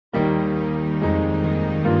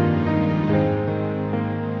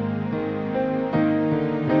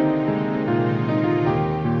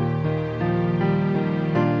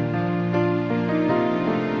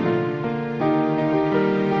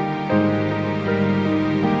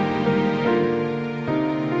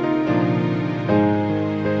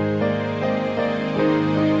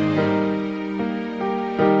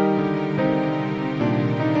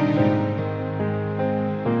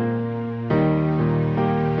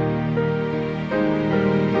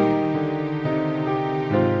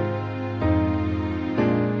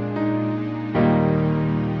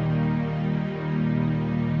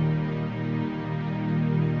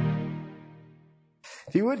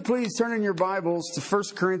you would please turn in your Bibles to 1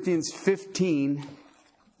 Corinthians 15.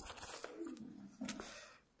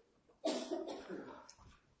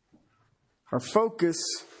 Our focus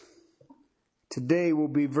today will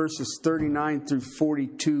be verses 39 through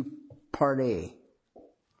 42, part A.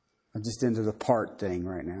 I'm just into the part thing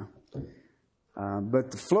right now.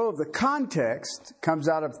 But the flow of the context comes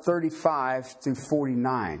out of 35 through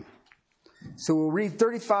 49. So we'll read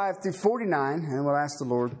 35 through 49, and we'll ask the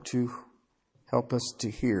Lord to help us to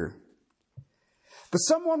hear. But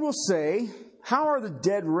someone will say, how are the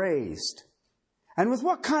dead raised? And with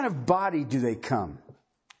what kind of body do they come?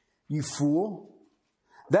 You fool.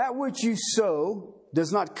 That which you sow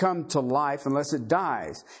does not come to life unless it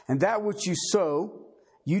dies. And that which you sow,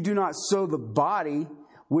 you do not sow the body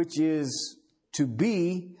which is to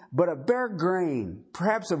be, but a bare grain,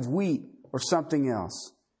 perhaps of wheat or something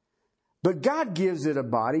else. But God gives it a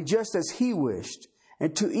body just as He wished,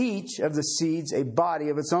 and to each of the seeds a body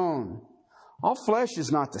of its own. All flesh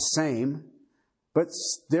is not the same, but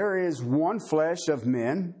there is one flesh of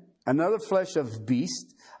men, another flesh of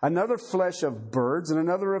beasts, another flesh of birds, and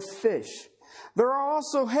another of fish. There are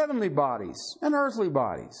also heavenly bodies and earthly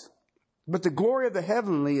bodies. But the glory of the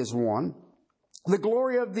heavenly is one, the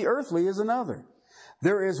glory of the earthly is another.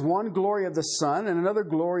 There is one glory of the sun, and another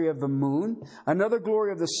glory of the moon, another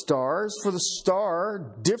glory of the stars, for the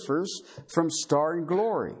star differs from star in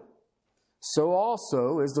glory. So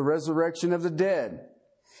also is the resurrection of the dead.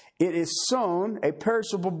 It is sown a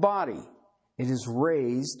perishable body. It is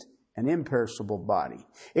raised an imperishable body.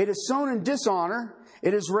 It is sown in dishonor.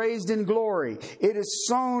 It is raised in glory. It is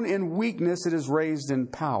sown in weakness. It is raised in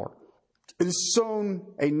power. It is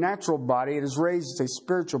sown a natural body. It is raised a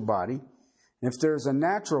spiritual body. And if there is a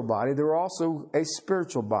natural body, there is also a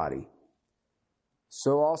spiritual body.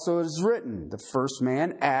 So also it is written, the first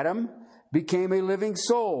man, Adam, became a living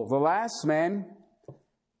soul. The last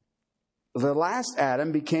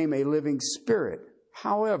Adam became a living spirit.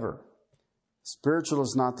 However, spiritual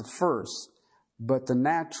is not the first, but the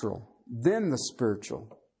natural, then the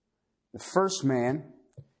spiritual. The first man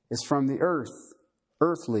is from the earth,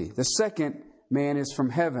 earthly. The second man is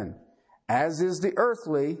from heaven. As is the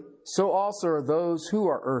earthly, so also are those who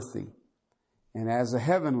are earthly. And as the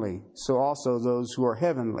heavenly, so also those who are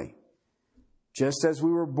heavenly. Just as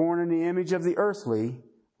we were born in the image of the earthly,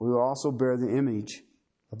 we will also bear the image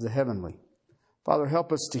of the heavenly. Father,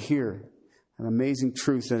 help us to hear an amazing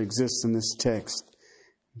truth that exists in this text.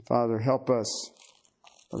 Father, help us,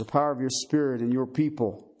 by the power of your Spirit and your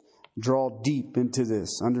people, draw deep into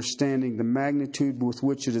this, understanding the magnitude with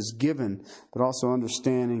which it is given, but also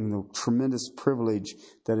understanding the tremendous privilege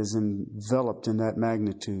that is enveloped in that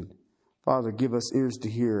magnitude. Father, give us ears to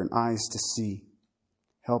hear and eyes to see.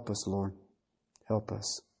 Help us, Lord. Help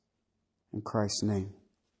us. In Christ's name,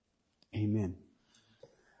 amen.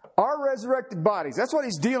 Our resurrected bodies, that's what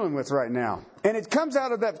he's dealing with right now. And it comes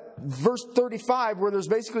out of that verse 35 where there's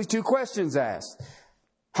basically two questions asked.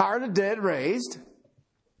 How are the dead raised?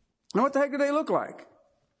 And what the heck do they look like?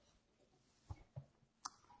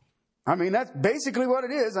 I mean, that's basically what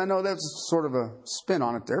it is. I know that's sort of a spin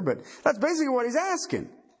on it there, but that's basically what he's asking.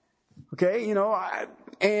 Okay,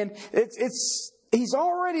 and he's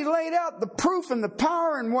already laid out the proof and the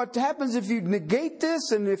power and what happens if you negate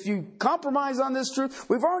this and if you compromise on this truth.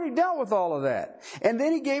 We've already dealt with all of that. And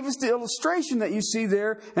then he gave us the illustration that you see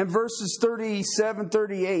there in verses 37,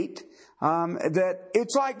 38. That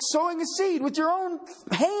it's like sowing a seed with your own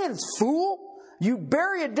hands, fool. You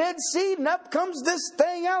bury a dead seed and up comes this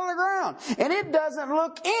thing out of the ground. And it doesn't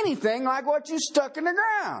look anything like what you stuck in the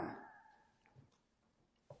ground.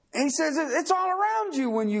 And he says it's all around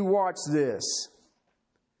you when you watch this.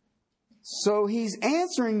 So he's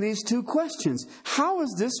answering these two questions. How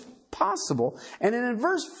is this possible? And then in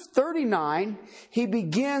verse 39, he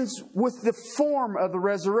begins with the form of the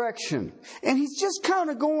resurrection. And he's just kind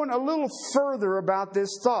of going a little further about this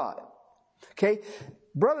thought. Okay,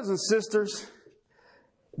 brothers and sisters,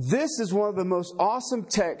 this is one of the most awesome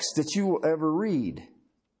texts that you will ever read.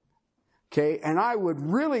 Okay, and I would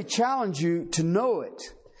really challenge you to know it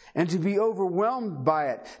and to be overwhelmed by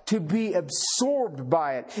it, to be absorbed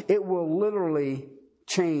by it. It will literally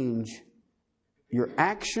change your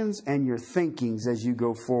actions and your thinkings as you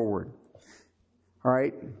go forward. All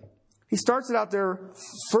right? He starts it out there.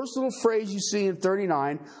 First little phrase you see in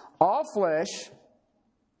 39, all flesh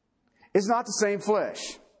is not the same flesh.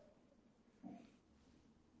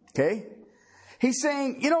 Okay? He's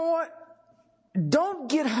saying, you know what? Don't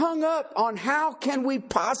get hung up on how can we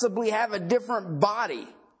possibly have a different body.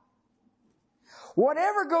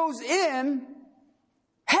 Whatever goes in,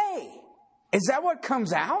 hey, is that what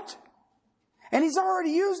comes out? And he's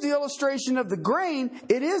already used the illustration of the grain.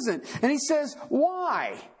 It isn't. And he says,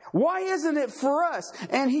 why? Why isn't it for us?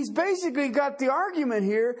 And he's basically got the argument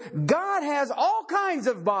here. God has all kinds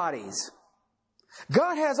of bodies.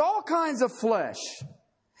 God has all kinds of flesh.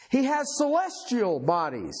 He has celestial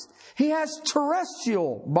bodies. He has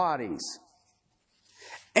terrestrial bodies.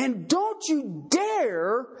 And don't you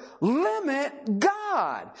dare limit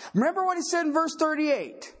God. Remember what he said in verse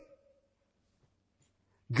 38.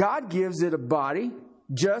 God gives it a body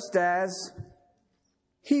just as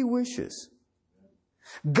He wishes.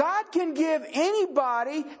 God can give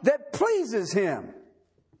anybody that pleases Him.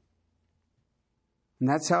 And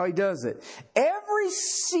that's how He does it. Every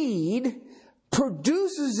seed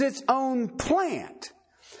produces its own plant,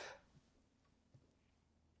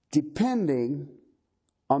 depending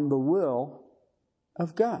on the will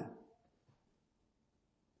of God.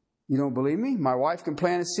 You don't believe me? My wife can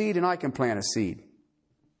plant a seed and I can plant a seed.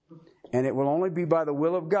 And it will only be by the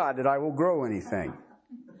will of God that I will grow anything.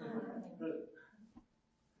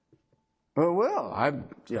 Oh, well,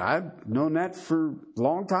 I've known that for a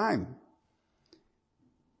long time.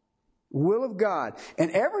 Will of God.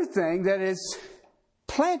 And everything that is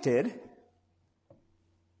planted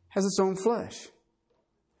has its own flesh.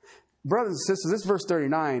 Brothers and sisters, this verse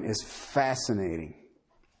 39 is fascinating.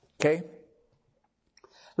 Okay?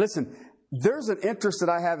 Listen, there's an interest that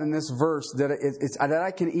I have in this verse that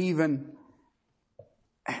I can even...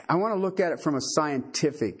 I want to look at it from a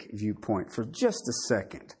scientific viewpoint for just a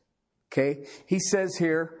second. Okay? He says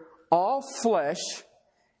here, all flesh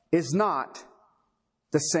is not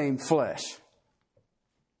the same flesh.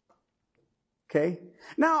 Okay?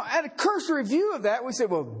 Now, at a cursory view of that, we say,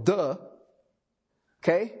 well, duh.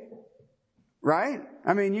 Okay? Right?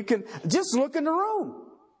 I mean, you can just look in the room.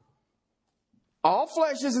 All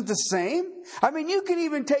flesh isn't the same. I mean, you can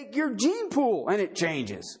even take your gene pool and it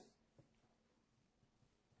changes.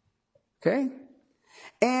 Okay?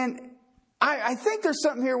 And I think there's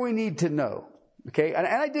something here we need to know. Okay? And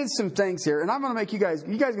I did some things here, and I'm going to make you guys are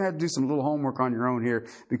going to have to do some little homework on your own here,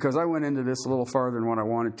 because I went into this a little farther than what I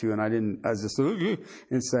wanted to, and I was just,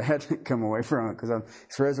 and so I had to come away from it, because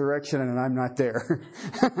it's resurrection and I'm not there.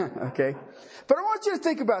 Okay? But I want you to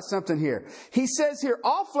think about something here. He says here,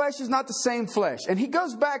 all flesh is not the same flesh. And he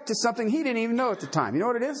goes back to something he didn't even know at the time. You know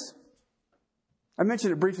what it is? I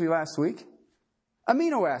mentioned it briefly last week.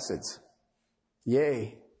 Amino acids.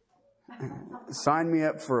 Yay. Sign me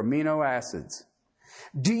up for amino acids.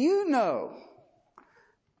 Do you know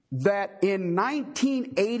that in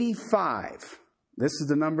 1985, this is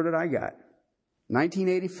the number that I got,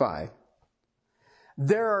 1985,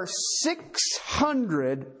 there are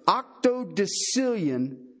 600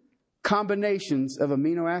 octodecillion combinations of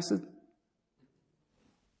amino acid?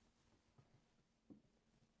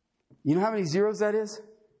 You know how many zeros that is?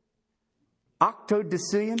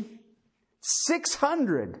 Octodecillion?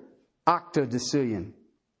 600 octodecillion.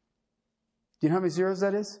 Do you know how many zeros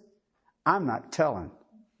that is? I'm not telling.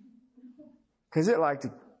 Because it like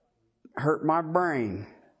to hurt my brain.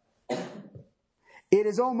 It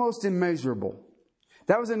is almost immeasurable.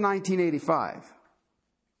 That was in 1985.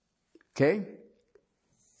 Okay?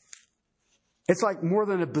 It's like more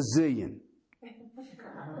than a bazillion.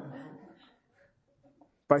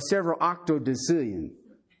 By several octodecillion.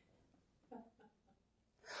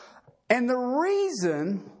 And the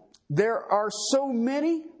reason there are so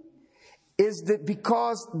many is that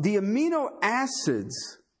because the amino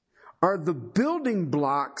acids are the building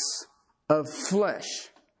blocks of flesh,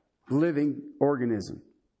 living organism.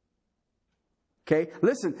 Okay?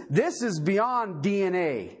 Listen, this is beyond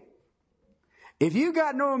DNA. If you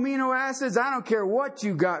got no amino acids, I don't care what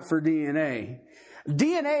you got for DNA.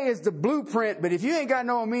 DNA is the blueprint, but if you ain't got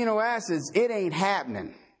no amino acids, it ain't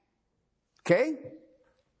happening. Okay?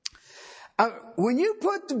 When you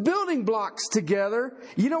put the building blocks together,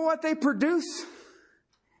 you know what they produce?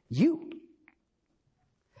 You.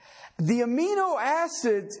 The amino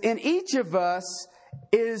acids in each of us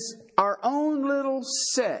is our own little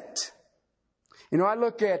set. You know, I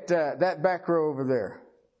look at that back row over there.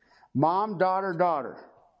 Mom, daughter,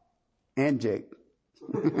 and Jake.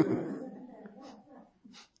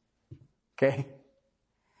 Okay?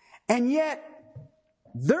 And yet,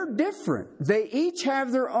 they're different. They each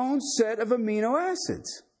have their own set of amino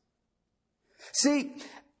acids. See,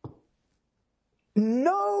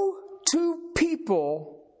 no two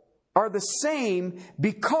people are the same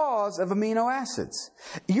because of amino acids.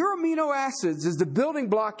 Your amino acids is the building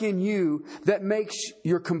block in you that makes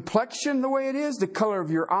your complexion the way it is, the color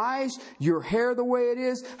of your eyes, your hair the way it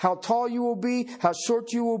is, how tall you will be, how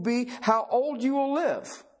short you will be, how old you will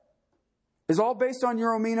live. is all based on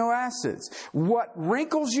your amino acids. What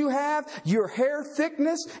wrinkles you have, your hair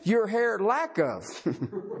thickness, your hair lack of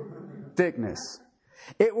thickness.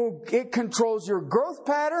 It controls your growth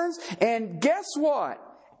patterns. And guess what?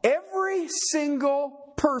 Every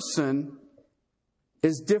single person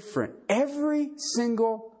is different. Every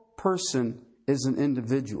single person is an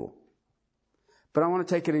individual. But I want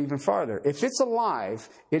to take it even farther. If it's alive,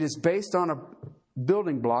 it is based on a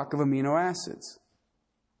building block of amino acids.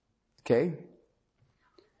 Okay?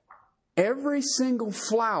 Every single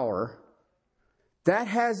flower that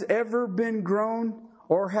has ever been grown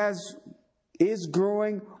or is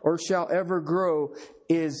growing or shall ever grow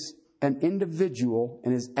is an individual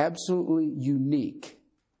and is absolutely unique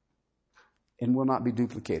and will not be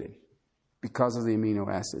duplicated because of the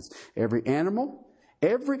amino acids. Every animal,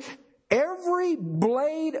 every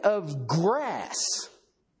blade of grass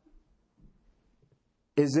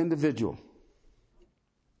is individual.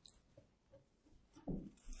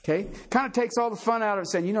 Okay? Kind of takes all the fun out of it,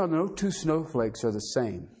 saying, no two snowflakes are the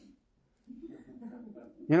same.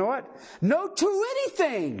 You know what? No two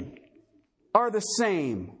anything are the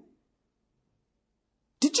same.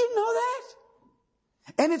 Did you know that?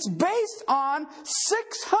 And it's based on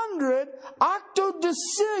 600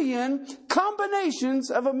 octodecillion combinations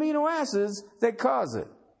of amino acids that cause it.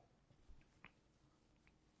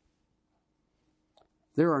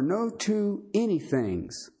 There are no two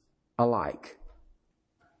anythings alike.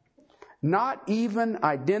 Not even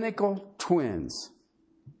identical twins.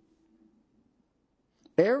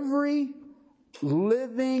 Every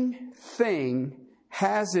living thing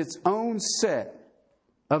has its own set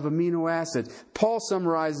of amino acids. Paul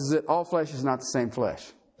summarizes it, all flesh is not the same flesh.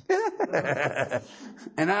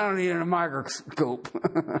 And I don't need a microscope.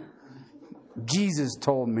 Jesus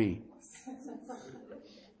told me.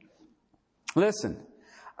 Listen,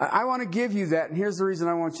 I want to give you that, and here's the reason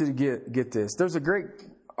I want you to get this. There's a great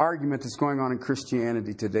argument that's going on in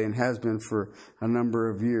Christianity today and has been for a number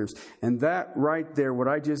of years. And that right there, what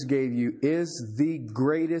I just gave you, is the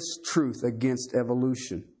greatest truth against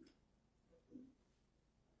evolution.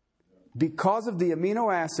 Because of the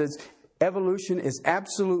amino acids, evolution is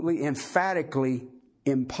absolutely, emphatically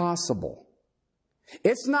impossible.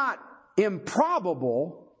 It's not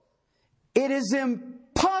improbable. It is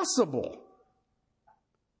impossible.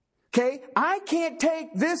 Okay? I can't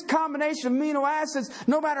take this combination of amino acids,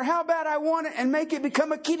 no matter how bad I want it, and make it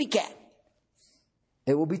become a kitty cat.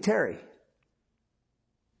 It will be Terry.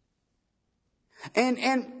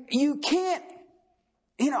 And you can't,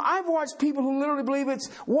 I've watched people who literally believe it's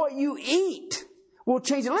what you eat will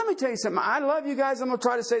change it. Let me tell you something. I love you guys. I'm going to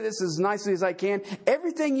try to say this as nicely as I can.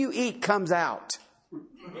 Everything you eat comes out.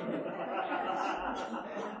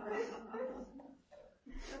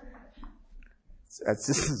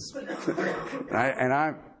 And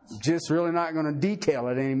I'm just really not going to detail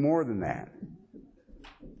it any more than that.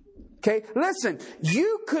 Okay, listen,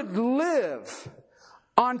 you could live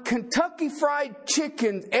on Kentucky Fried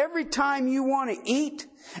Chicken every time you want to eat,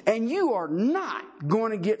 and you are not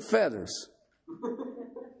going to get feathers.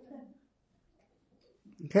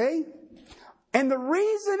 Okay? And the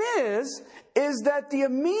reason is that the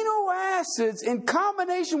amino acids in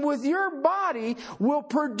combination with your body will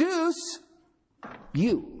produce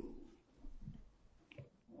you.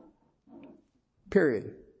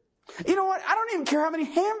 Period. You know what? I don't even care how many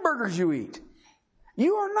hamburgers you eat.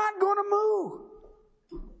 You are not going to move.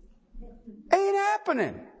 Ain't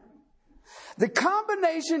happening. The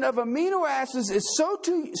combination of amino acids is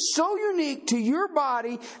so unique to your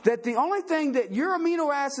body that the only thing that your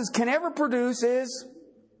amino acids can ever produce is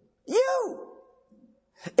you.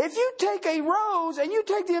 If you take a rose and you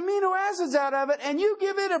take the amino acids out of it and you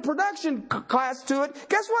give it a production class to it,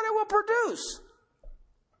 guess what it will produce?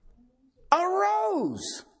 A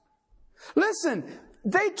rose. Listen,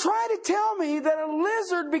 they try to tell me that a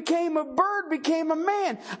lizard became a bird, became a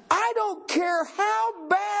man. I don't care how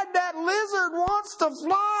bad that lizard wants to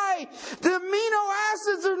fly. The amino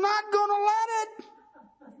acids are not going to let it.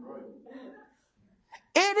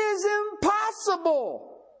 It is impossible.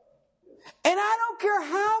 And I don't care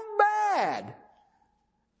how bad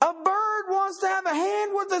a bird wants to have a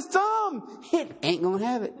hand with a thumb. It ain't going to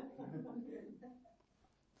have it.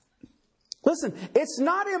 Listen, it's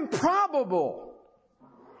not improbable.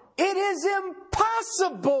 It is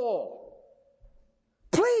impossible.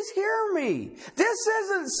 Please hear me. This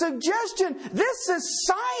isn't suggestion. This is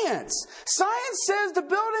science. Science says the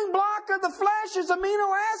building block of the flesh is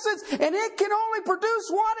amino acids, and it can only produce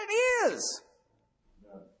what it is.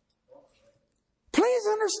 Please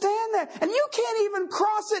understand that. And you can't even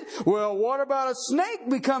cross it. Well, what about a snake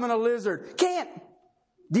becoming a lizard? Can't.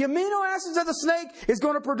 The amino acids of the snake is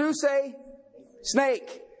going to produce a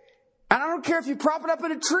Snake. And I don't care if you prop it up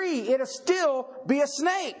in a tree, it'll still be a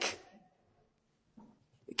snake.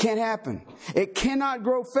 It can't happen. It cannot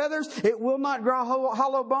grow feathers, it will not grow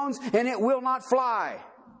hollow bones, and it will not fly.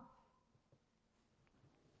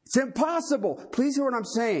 It's impossible. Please hear what I'm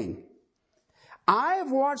saying. I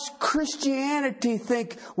have watched Christianity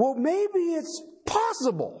think, well, maybe it's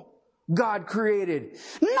possible God created.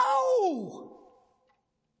 No!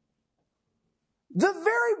 The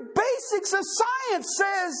very basics of science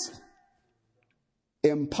says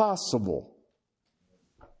impossible.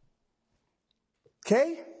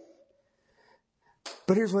 Okay?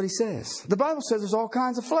 But here's what he says. The Bible says there's all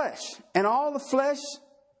kinds of flesh. And all the flesh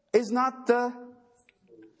is not the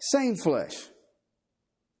same flesh.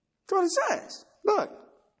 That's what it says. Look.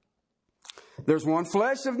 There's one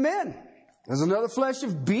flesh of men. There's another flesh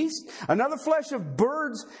of beasts. Another flesh of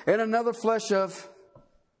birds. And another flesh of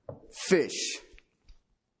fish.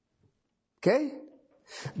 Okay?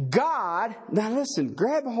 God, now listen,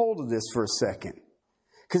 grab a hold of this for a second.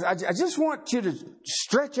 Because I just want you to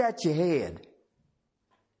stretch out your head.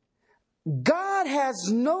 God has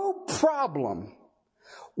no problem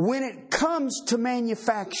when it comes to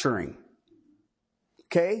manufacturing.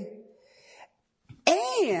 Okay?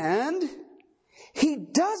 And He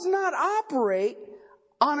does not operate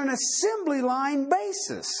on an assembly line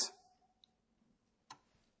basis.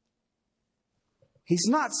 He's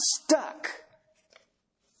not stuck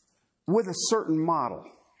with a certain model.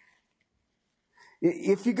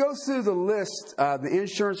 If you go through the list, the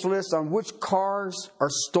insurance list on which cars are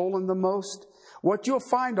stolen the most, what you'll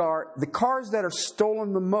find are the cars that are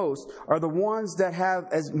stolen the most are the ones that have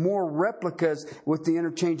as more replicas with the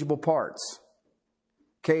interchangeable parts.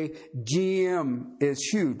 Okay, GM is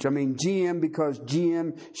huge. I mean, GM because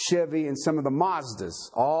GM, Chevy, and some of the Mazdas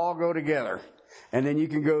all go together. And then you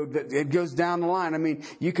can go, it goes down the line. I mean,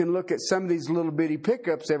 you can look at some of these little bitty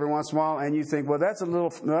pickups every once in a while and you think, well, that's a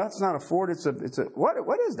little, no, that's not a Ford. It's a,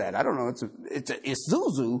 what is that? I don't know. It's a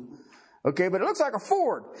Isuzu. Okay. But it looks like a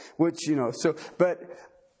Ford, which, but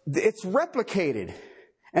it's replicated.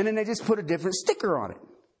 And then they just put a different sticker on it.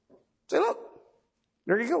 Say, look,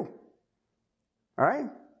 there you go. All right.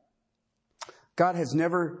 God has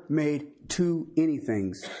never made two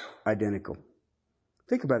anythings identical.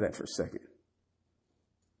 Think about that for a second.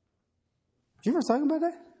 Did you ever talk about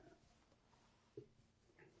that?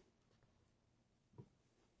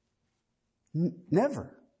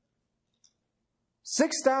 Never.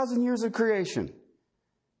 6,000 years of creation.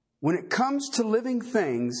 When it comes to living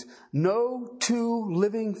things, no two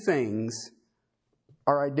living things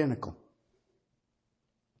are identical.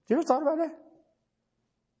 Did you ever thought about that?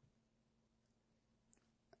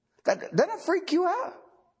 Doesn't that freak you out?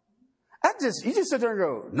 You just sit there and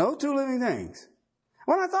go, no two living things.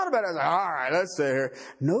 When I thought about it, I was like, all right, let's say here.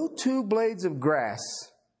 No two blades of grass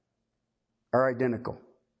are identical.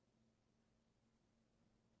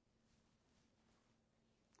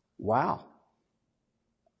 Wow.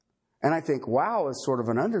 And I think wow is sort of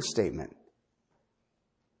an understatement.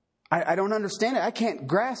 I don't understand it. I can't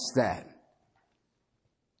grasp that.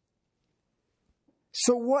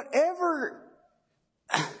 So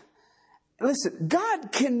listen,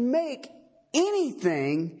 God can make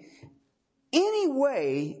anything any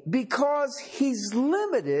way because He's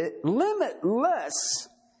limitless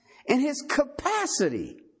in His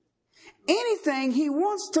capacity. Anything He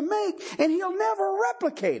wants to make, and He'll never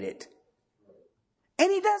replicate it.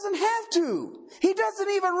 And He doesn't have to. He doesn't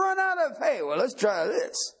even run out of, hey, well, let's try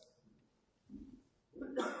this.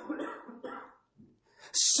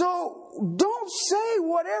 So don't say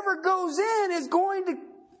whatever goes in is going to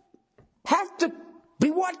have to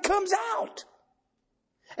be what comes out.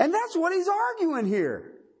 And that's what he's arguing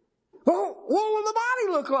here. Well, what will the body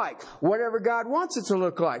look like? Whatever God wants it to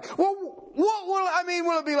look like. Well,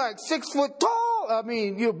 will it be like 6 foot tall?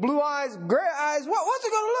 Blue eyes, gray eyes. What's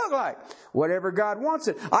it going to look like? Whatever God wants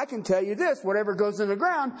it. I can tell you this, whatever goes in the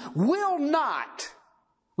ground will not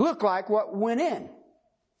look like what went in.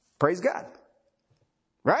 Praise God.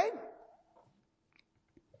 Right?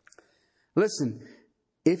 Listen,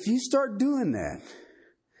 if you start doing that,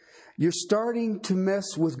 you're starting to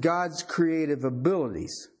mess with God's creative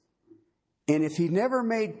abilities. And if He never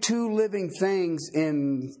made two living things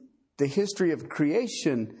in the history of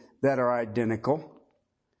creation that are identical,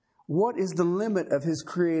 what is the limit of His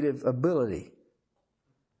creative ability?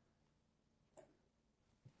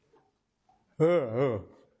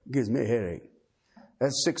 Gives me a headache.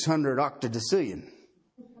 That's 600 octodecillion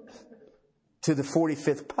to the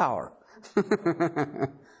 45th power.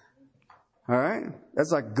 All right?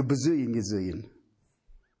 That's like a bazillion gazillion.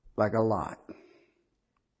 Like a lot.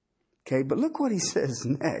 Okay, but look what he says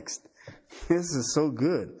next. This is so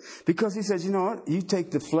good. Because he says, you know what? You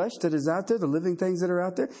take the flesh that is out there, the living things that are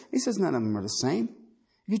out there. He says none of them are the same.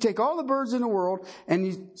 If you take all the birds in the world and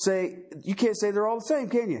you can't say they're all the same,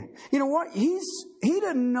 can you? You know what? He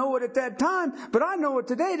didn't know it at that time, but I know it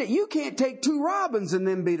today that you can't take two robins and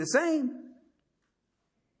them be the same.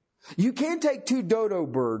 You can't take two dodo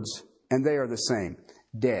birds and they are the same.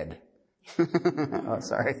 Dead. Oh,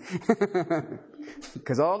 sorry.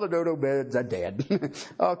 Because all the dodo birds are dead.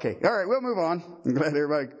 Okay. All right. We'll move on. I'm glad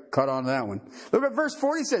everybody caught on to that one. Look at verse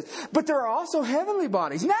 40 says, but there are also heavenly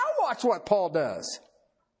bodies. Now watch what Paul does.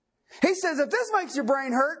 He says, if this makes your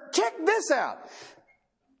brain hurt, check this out.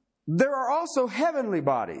 There are also heavenly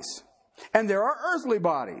bodies, and there are earthly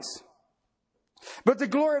bodies. But the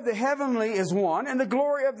glory of the heavenly is one, and the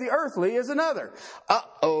glory of the earthly is another.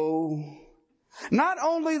 Uh-oh. Not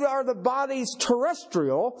only are the bodies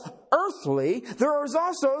terrestrial, earthly, there is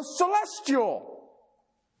also celestial,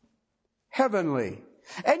 heavenly.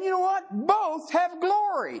 And you know what? Both have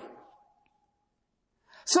glory.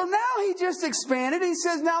 So now he just expanded. He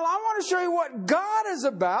says, now I want to show you what God is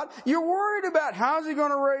about. You're worried about how's he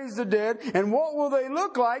going to raise the dead and what will they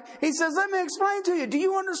look like. He says, let me explain to you. Do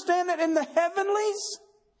you understand that in the heavenlies,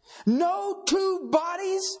 no two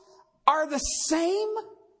bodies are the same?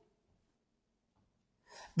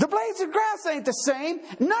 The blades of grass ain't the same.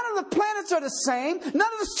 None of the planets are the same. None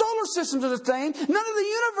of the solar systems are the same. None of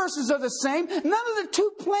the universes are the same. None of the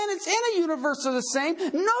two planets in a universe are the same.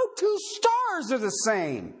 No two stars are the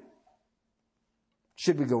same.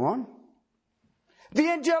 Should we go on? The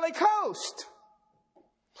angelic host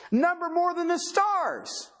number more than the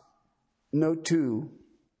stars. No two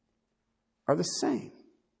are the same.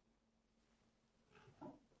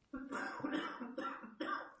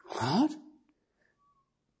 What?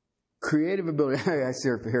 Creative ability. I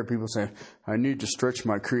hear people saying, I need to stretch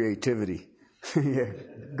my creativity. Yeah,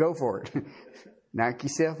 go for it. Knock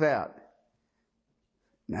yourself out.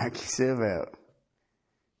 Knock yourself out.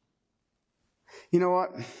 You know what?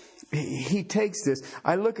 He takes this.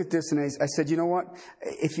 I look at this and I said, you know what?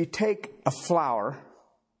 If you take a flower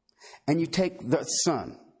and you take the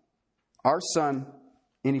sun, our sun,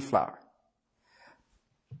 any flower,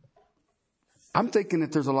 I'm thinking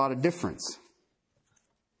that there's a lot of difference.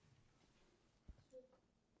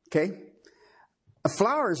 Okay? A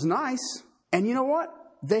flower is nice. And you know what?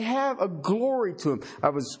 They have a glory to them. I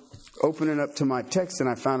was opening up to my text and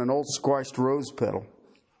I found an old squashed rose petal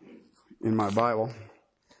in my Bible.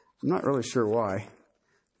 I'm not really sure why. I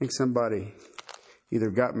think somebody either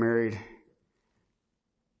got married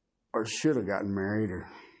or should have gotten married, or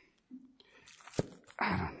I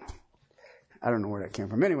don't know. I don't know where that came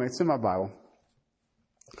from. Anyway, it's in my Bible.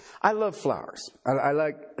 I love flowers. I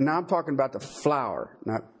like, now I'm talking about the flower,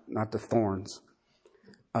 not the thorns.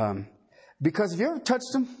 Because have you ever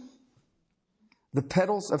touched them? The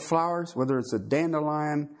petals of flowers, whether it's a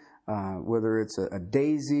dandelion, whether it's a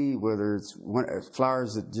daisy, whether it's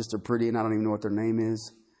flowers that just are pretty and I don't even know what their name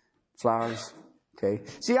is. Flowers. Okay.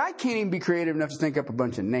 See, I can't even be creative enough to think up a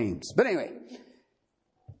bunch of names. But anyway,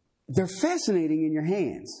 they're fascinating in your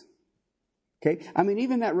hands. Okay, I mean,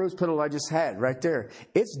 even that rose petal I just had right there,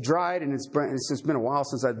 it's dried and it's just been a while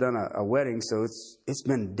since I've done a wedding, so it's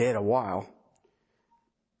been dead a while.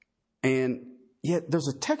 And yet there's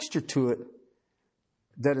a texture to it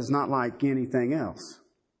that is not like anything else.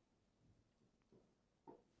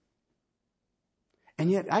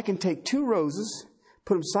 And yet I can take two roses,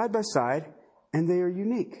 put them side by side, and they are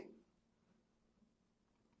unique.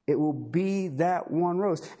 It will be that one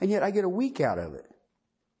rose. And yet I get a week out of it.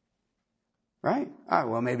 Right?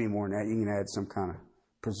 Well, maybe more than that. You can add some kind of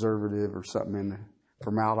preservative or something in the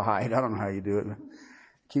formaldehyde. I don't know how you do it.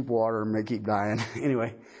 Keep water and they keep dying.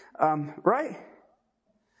 Anyway, right?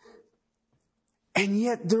 And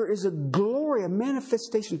yet there is a glory, a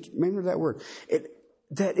manifestation, remember that word,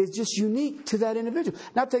 that is just unique to that individual.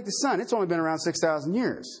 Now take the sun. It's only been around 6,000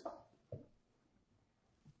 years.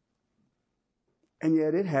 And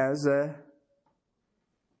yet it has a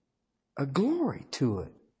glory to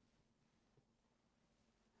it.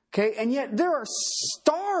 Okay, and yet there are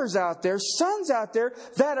stars out there, suns out there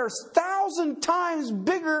that are 1,000 times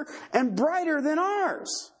bigger and brighter than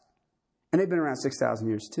ours. And they've been around 6,000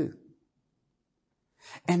 years too.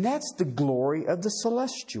 And that's the glory of the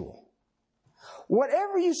celestial.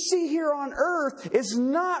 Whatever you see here on earth is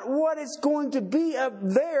not what it's going to be up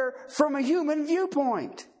there from a human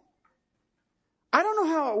viewpoint. I don't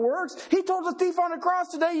know how it works. He told the thief on the cross,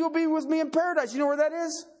 today you'll be with me in paradise. You know where that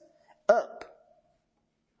is? Up.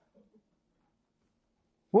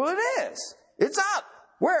 Well, it is. It's up.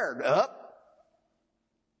 Where? Up.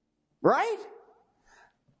 Right?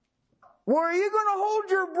 Well, are you going to hold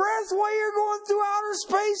your breath while you're going through outer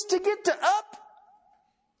space to get to up?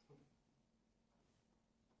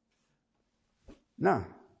 No.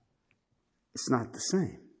 It's not the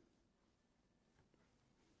same.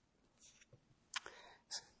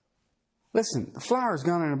 Listen, the flower's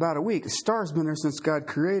gone in about a week. The star's been there since God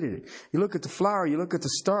created it. You look at the flower, you look at the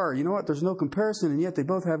star. You know what? There's no comparison, and yet they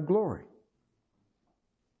both have glory.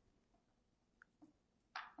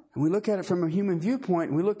 And we look at it from a human viewpoint,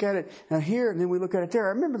 and we look at it here, and then we look at it there. I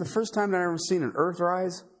remember the first time that I ever seen an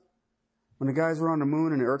Earthrise, when the guys were on the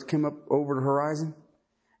moon and the Earth came up over the horizon,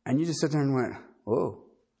 and you just sat there and went, whoa.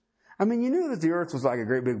 I mean, you knew that the Earth was like a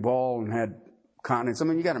great big ball and had continents. I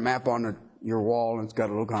mean, you got a map on your wall, and it's got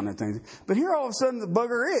a little continent thing. But here, all of a sudden, the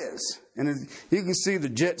bugger is. And you can see the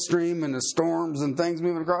jet stream and the storms and things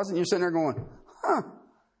moving across it, and you're sitting there going, huh.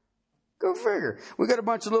 Go figure. We got a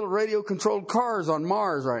bunch of little radio-controlled cars on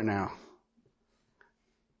Mars right now.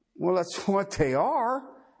 Well, that's what they are.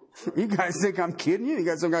 You guys think I'm kidding you? You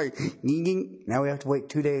got some guy, now we have to wait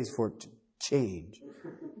 2 days for it to change.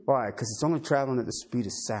 Why? Because it's only traveling at the speed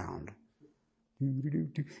of sound.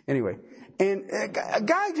 Anyway, and a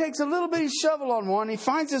guy takes a little bitty shovel on one, he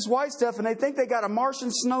finds this white stuff, and they think they got a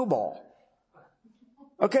Martian snowball.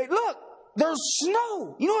 Okay, look, there's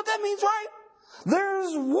snow. You know what that means, right?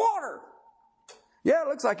 There's water. Yeah, it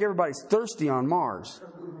looks like everybody's thirsty on Mars.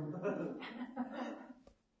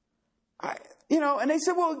 And they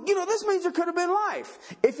said, well, this means there could have been life.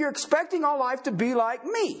 If you're expecting all life to be like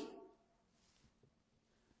me.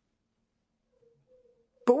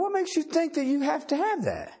 But what makes you think that you have to have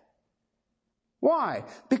that? Why?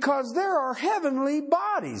 Because there are heavenly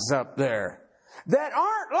bodies up there that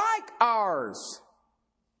aren't like ours.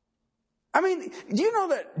 I mean, do you know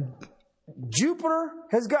that Jupiter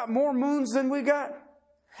has got more moons than we got?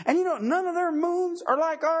 And none of their moons are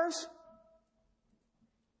like ours?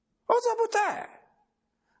 What's up with that?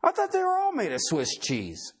 I thought they were all made of Swiss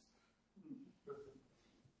cheese.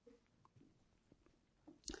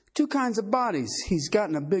 Two kinds of bodies. He's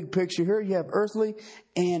gotten a big picture here. You have earthly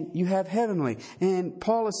and you have heavenly. And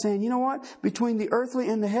Paul is saying, you know what? Between the earthly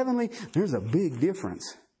and the heavenly, there's a big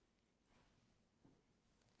difference.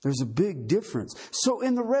 There's a big difference. So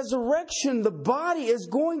in the resurrection, the body is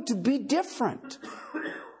going to be different.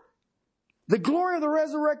 The glory of the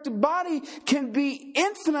resurrected body can be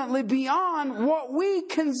infinitely beyond what we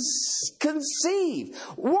can conceive.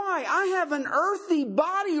 Why? I have an earthy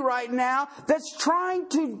body right now that's trying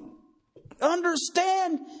to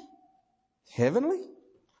understand heavenly.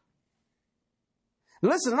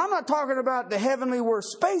 Listen, I'm not talking about the heavenly where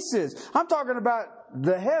space is. I'm talking about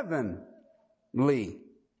the heavenly,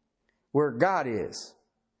 where God is.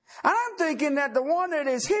 And I'm thinking that the one that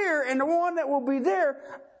is here and the one that will be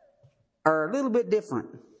there are a little bit different.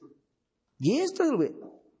 Just a little bit.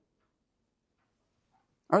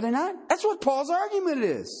 Are they not? That's what Paul's argument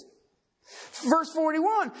is. Verse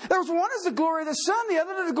 41, there's one is the glory of the sun, the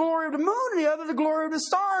other the glory of the moon, and the other the glory of the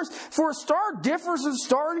stars. For a star differs from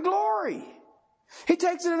star in glory. He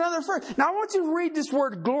takes it another further. Now I want you to read this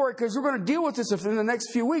word glory because we're going to deal with this in the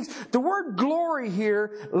next few weeks. The word glory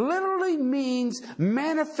here literally means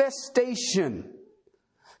manifestation.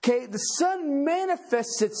 Okay, the sun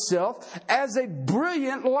manifests itself as a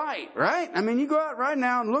brilliant light, right? I mean, you go out right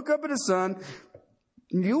now and look up at the sun,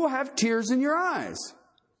 you will have tears in your eyes.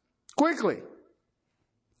 Quickly.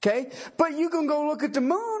 Okay? But you can go look at the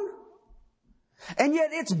moon, and yet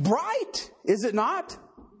it's bright, is it not?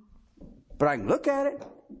 But I can look at it.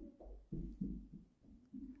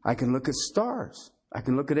 I can look at stars. I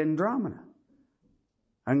can look at Andromeda.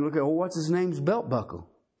 I can look at, what's his name's belt buckle?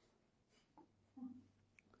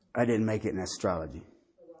 I didn't make it in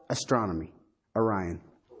astronomy. Orion.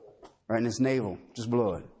 Right in his navel. Just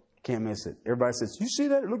below it. Can't miss it. Everybody says, you see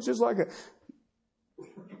that? It looks just like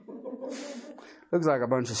looks like a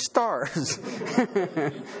bunch of stars.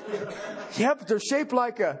 Yeah, but they're shaped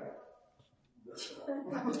like a...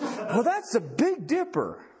 Well, that's a Big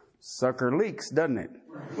Dipper. Sucker leaks, doesn't it?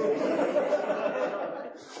 Well,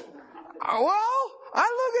 I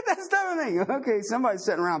look at that stuff and think, okay, somebody's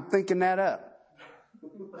sitting around thinking that up.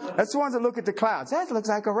 That's the ones that look at the clouds. That looks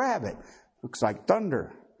like a rabbit. Looks like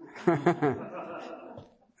thunder.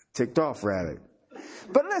 Ticked off rabbit.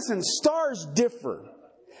 But listen, stars differ.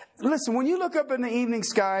 Listen, when you look up in the evening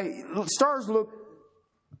sky, stars look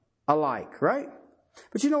alike, right?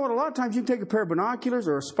 But you know what? A lot of times you can take a pair of binoculars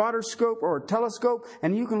or a spotter scope or a telescope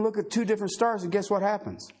and you can look at two different stars and guess what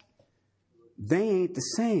happens? They ain't the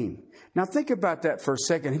same. Now think about that for a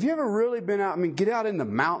second. Have you ever really been out, get out in the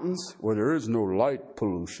mountains where there is no light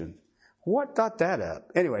pollution, What thought that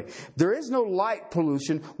up? Anyway, there is no light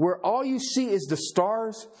pollution where all you see is the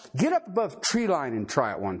stars. Get up above tree line and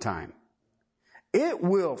try it one time. It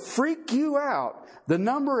will freak you out the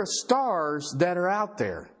number of stars that are out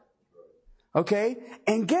there. Okay?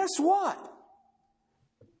 And guess what?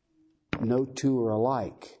 No two are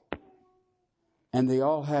alike. And they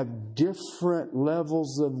all have different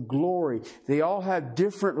levels of glory. They all have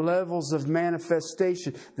different levels of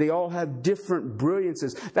manifestation. They all have different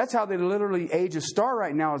brilliances. That's how they literally age a star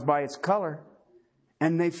right now, is by its color.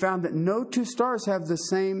 And they found that no two stars have the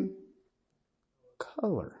same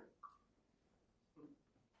color.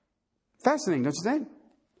 Fascinating, don't you think?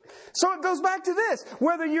 So it goes back to this.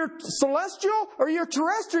 Whether you're celestial or you're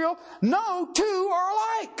terrestrial, no two are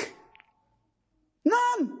alike.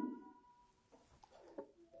 None.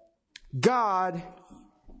 God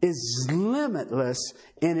is limitless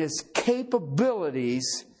in His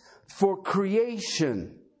capabilities for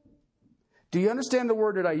creation. Do you understand the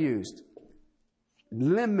word that I used?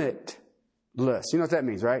 Limitless. You know what that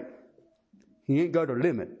means, right? He ain't got a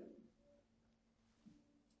limit.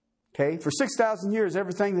 Okay? For 6,000 years,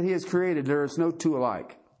 everything that He has created, there is no two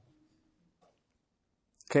alike.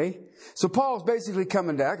 Okay? So Paul's basically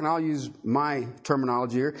coming back, and I'll use my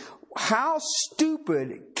terminology here. How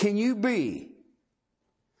stupid can you be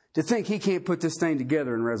to think He can't put this thing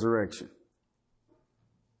together in resurrection?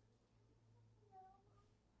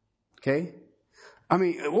 Okay? I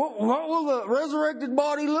mean, what will the resurrected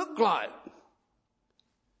body look like?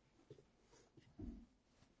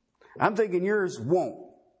 I'm thinking yours won't.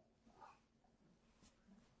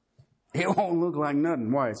 It won't look like nothing.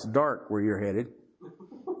 Why? It's dark where you're headed.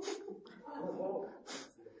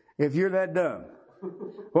 If you're that dumb.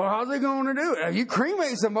 Well, how's they going to do it? If you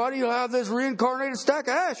cremate somebody, you'll have this reincarnated stack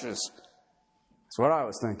of ashes. That's what I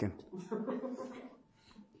was thinking.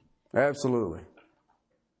 Absolutely.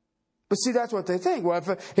 But see, that's what they think. Well,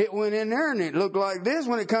 if it went in there and it looked like this,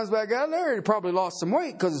 when it comes back out there, it probably lost some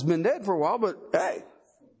weight because it's been dead for a while, but hey.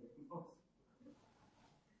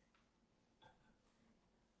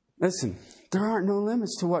 Listen, there aren't no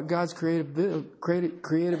limits to what God's creative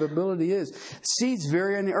ability is. Seeds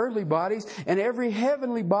vary in the earthly bodies, and every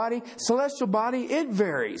heavenly body, celestial body, it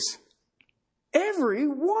varies. Every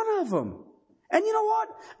one of them. And you know what?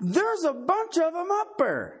 There's a bunch of them up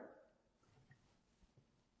there.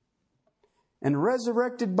 And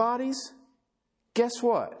resurrected bodies, guess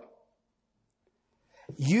what?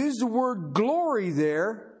 Use the word glory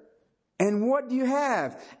there. And what do you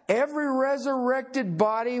have? Every resurrected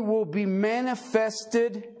body will be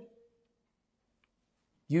manifested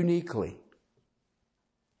uniquely.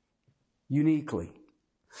 Uniquely.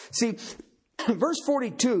 See, verse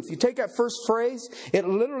 42, if you take that first phrase, it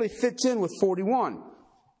literally fits in with 41.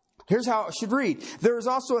 Here's how it should read. There is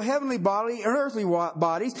also a heavenly body and earthly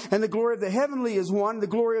bodies, and the glory of the heavenly is one, the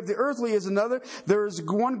glory of the earthly is another. There is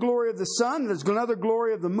one glory of the sun, there's another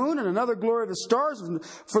glory of the moon, and another glory of the stars.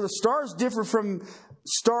 For the stars differ from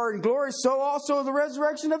star in glory, so also the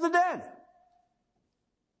resurrection of the dead.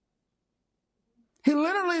 He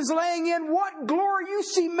literally is laying in what glory you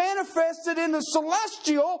see manifested in the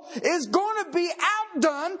celestial is going to be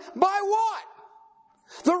outdone by what?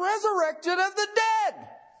 The resurrection of the dead.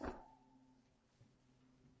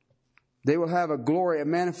 They will have a glory, a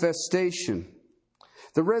manifestation.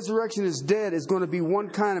 The resurrection is dead is going to be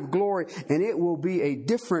one kind of glory, and it will be a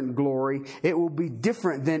different glory. It will be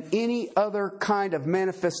different than any other kind of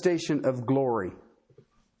manifestation of glory.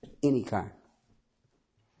 Any kind.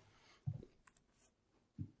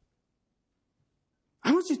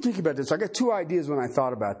 I want you to think about this. I got two ideas when I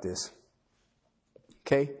thought about this.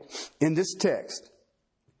 Okay? In this text.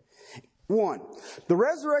 One, the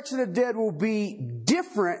resurrection of the dead will be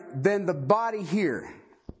different than the body here.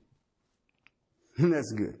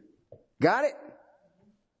 That's good. Got it?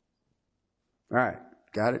 All right,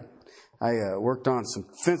 got it. I worked on some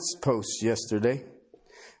fence posts yesterday.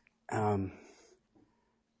 Have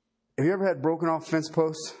you ever had broken off fence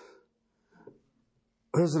posts?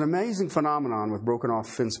 There's an amazing phenomenon with broken off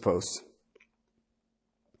fence posts.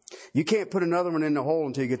 You can't put another one in the hole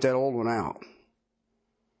until you get that old one out.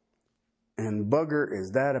 And bugger,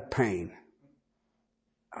 is that a pain.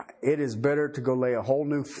 It is better to go lay a whole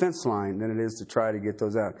new fence line than it is to try to get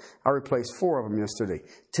those out. I replaced 4 of them yesterday.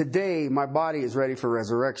 Today, my body is ready for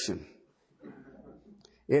resurrection.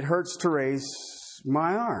 It hurts to raise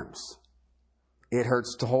my arms. It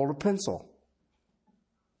hurts to hold a pencil.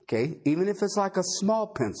 Okay? Even if it's like a small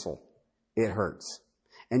pencil, it hurts.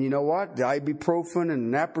 And you know what? The ibuprofen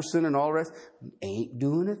and naproxen and all the rest ain't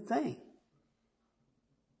doing a thing.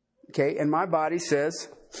 Okay, and my body says,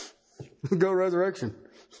 go resurrection.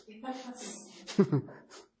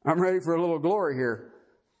 I'm ready for a little glory here.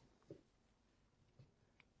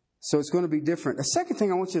 So it's going to be different. The second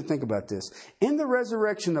thing I want you to think about this. In the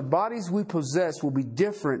resurrection, the bodies we possess will be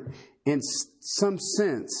different in some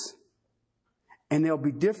sense. And they'll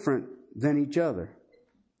be different than each other.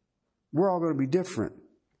 We're all going to be different.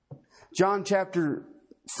 1 John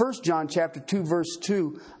chapter 2, verse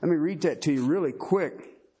 2. Let me read that to you really quick.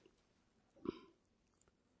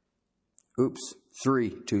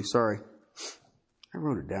 3:2, sorry. I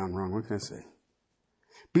wrote it down wrong. What can I say?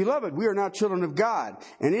 Beloved, we are now children of God,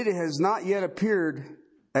 and it has not yet appeared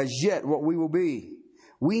as yet what we will be.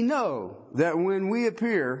 We know that when we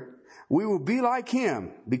appear, we will be like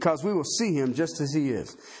Him, because we will see Him just as He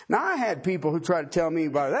is. Now, I had people who tried to tell me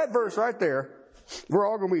about that verse right there. We're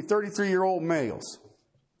all going to be 33-year-old males.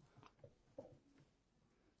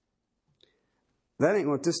 That ain't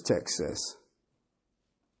what this text says.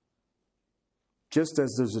 Just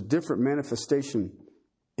as there's a different manifestation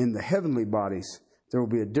in the heavenly bodies, there will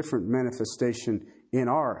be a different manifestation in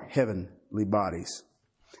our heavenly bodies.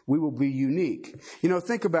 We will be unique.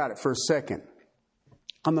 Think about it for a second.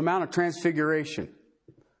 On the Mount of Transfiguration,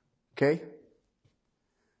 okay?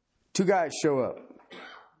 2 guys show up.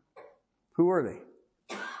 Who were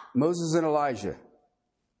they? Moses and Elijah.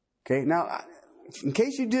 Okay, now, in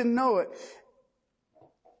case you didn't know it,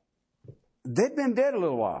 they'd been dead a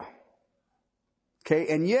little while.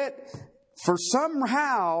 Okay, and yet, for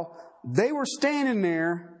somehow, they were standing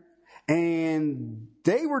there, and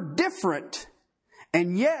they were different,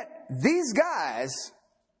 and yet, these guys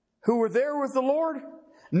who were there with the Lord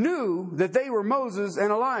knew that they were Moses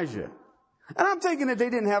and Elijah. And I'm thinking that they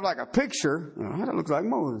didn't have like a picture. That looks like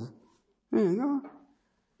Moses. No,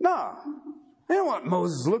 they didn't know what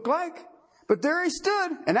Moses looked like. But there he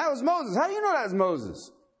stood, and that was Moses. How do you know that was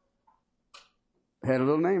Moses? Had a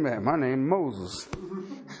little name there. My name, Moses.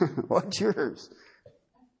 What's yours?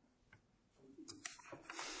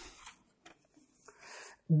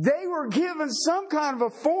 They were given some kind of a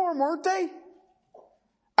form, weren't they?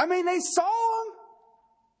 I mean, they saw him.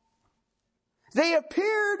 They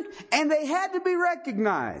appeared, and they had to be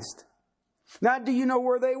recognized. Now, do you know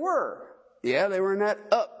where they were? Yeah, they were in that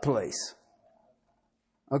up place.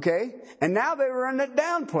 Okay? And now they were in that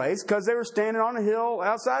down place because they were standing on a hill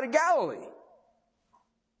outside of Galilee.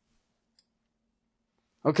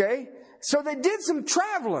 Okay? So they did some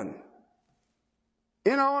traveling.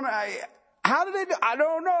 And how did they do? I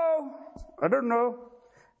don't know.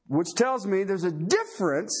 Which tells me there's a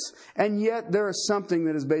difference, and yet there is something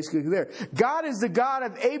that is basically there. God is the God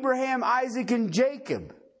of Abraham, Isaac, and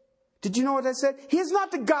Jacob. Did you know what that said? He is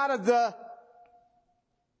not the God of the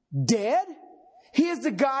dead. He is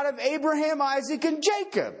the God of Abraham, Isaac, and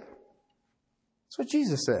Jacob. That's what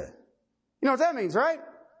Jesus said. You know what that means, right?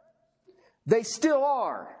 They still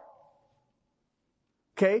are.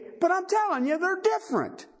 Okay? But I'm telling you, they're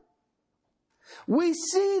different. We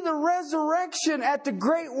see the resurrection at the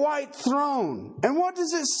great white throne. And what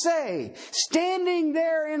does it say? Standing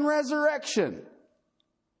there in resurrection.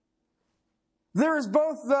 There is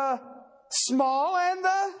both the small and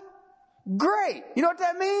the great. You know what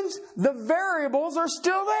that means? The variables are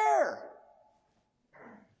still there.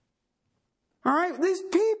 All right? These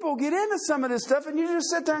people get into some of this stuff and you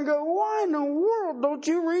just sit there and go, why in the world don't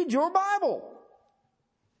you read your Bible?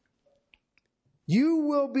 You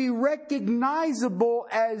will be recognizable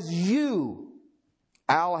as you.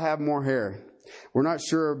 I'll have more hair. We're not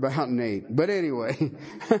sure about Nate. But anyway.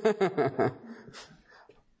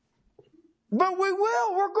 But we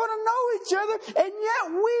will. We're going to know each other. And yet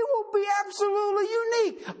we will be absolutely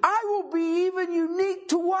unique. I will be even unique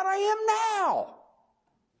to what I am now.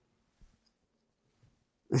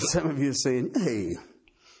 And some of you are saying, hey,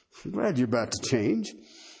 I'm glad you're about to change.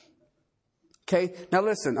 Okay, now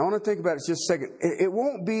listen, I want to think about it just a second. It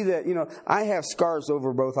won't be that, I have scars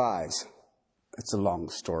over both eyes. It's a long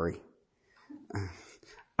story.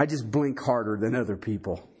 I just blink harder than other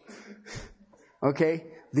people. Okay,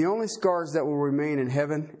 the only scars that will remain in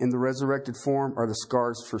heaven in the resurrected form are the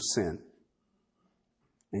scars for sin.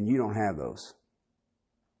 And you don't have those.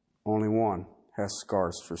 Only one has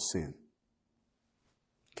scars for sin.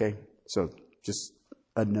 Okay, so just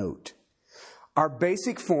a note. Our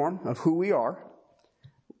basic form of who we are,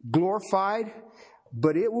 glorified,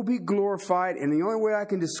 but it will be glorified, and the only way I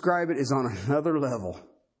can describe it is on another level.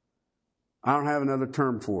 I don't have another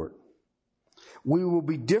term for it. We will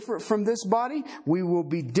be different from this body. We will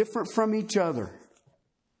be different from each other.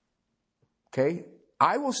 Okay?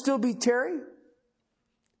 I will still be Terry,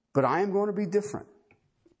 but I am going to be different.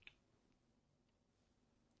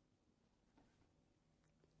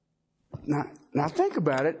 Now think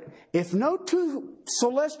about it. If no two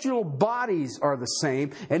celestial bodies are the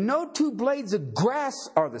same, and no two blades of grass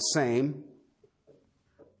are the same,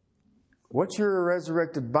 what's your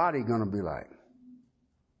resurrected body going to be like?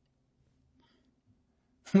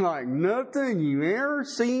 Like nothing you ever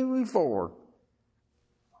seen before.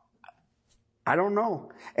 I don't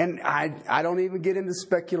know. And I don't even get into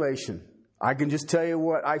speculation. I can just tell you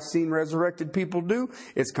what I've seen resurrected people do.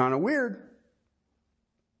 It's kind of weird.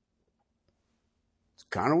 It's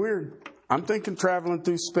kind of weird. I'm thinking traveling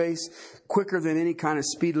through space quicker than any kind of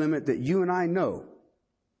speed limit that you and I know.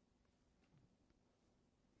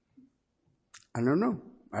 I don't know.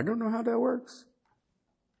 I don't know how that works.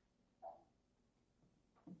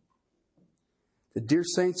 The dear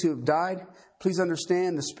saints who have died, please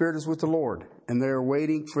understand the Spirit is with the Lord. And they are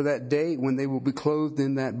waiting for that day when they will be clothed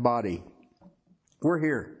in that body. We're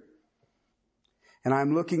here. And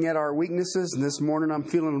I'm looking at our weaknesses. And this morning I'm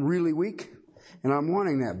feeling really weak. And I'm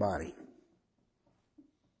wanting that body.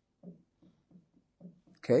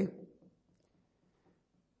 Okay?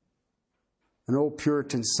 An old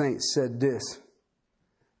Puritan saint said this.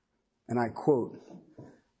 And I quote,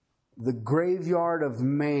 "The graveyard of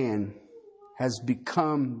man has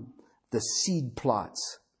become the seed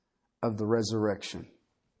plots of the resurrection."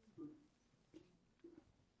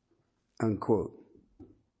 Unquote.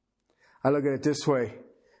 I look at it this way.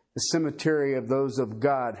 The cemetery of those of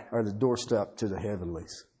God are the doorstep to the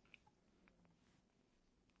heavenlies.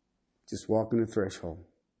 Just walking the threshold.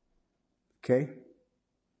 Okay?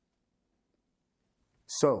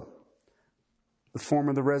 So, the form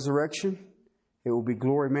of the resurrection, it will be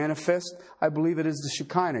glory manifest. I believe it is the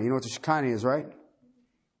Shekinah. You know what the Shekinah is, right?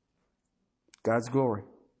 God's glory.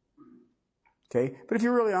 Okay? But if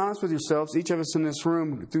you're really honest with yourselves, each of us in this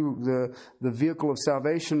room, through the vehicle of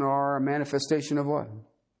salvation, are a manifestation of what?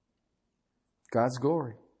 God's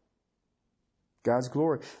glory. God's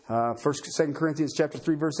glory. 2 Corinthians chapter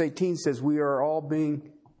 3, verse 18 says, we are all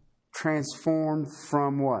being transformed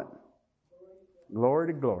from what?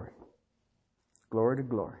 Glory to glory. Glory to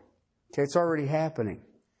glory. Okay, it's already happening.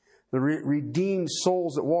 The redeemed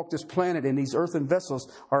souls that walk this planet in these earthen vessels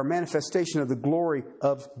are a manifestation of the glory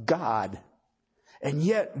of God. And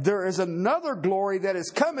yet there is another glory that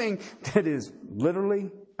is coming that is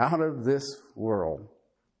literally out of this world.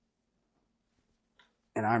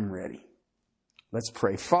 And I'm ready. Let's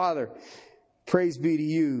pray. Father, praise be to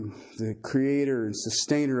you, the creator and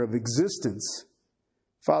sustainer of existence.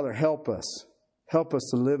 Father, help us. Help us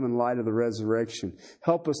to live in light of the resurrection.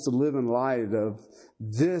 Help us to live in light of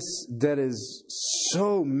this that is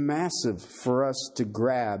so massive for us to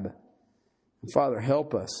grab. And Father,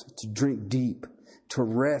 help us to drink deep, to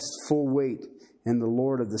rest full weight in the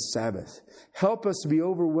Lord of the Sabbath. Help us to be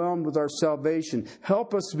overwhelmed with our salvation.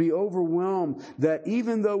 Help us to be overwhelmed that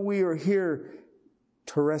even though we are here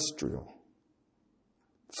terrestrial,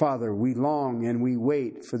 Father, we long and we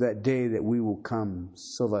wait for that day that we will come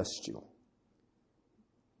celestial.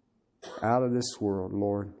 Out of this world,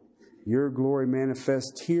 Lord. Your glory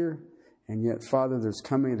manifests here, and yet, Father, there's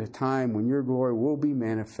coming a time when your glory will be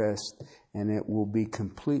manifest, and it will be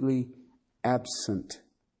completely absent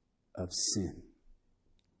of sin.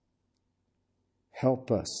 Help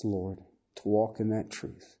us, Lord, to walk in that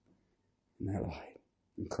truth, in that light.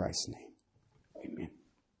 In Christ's name, amen.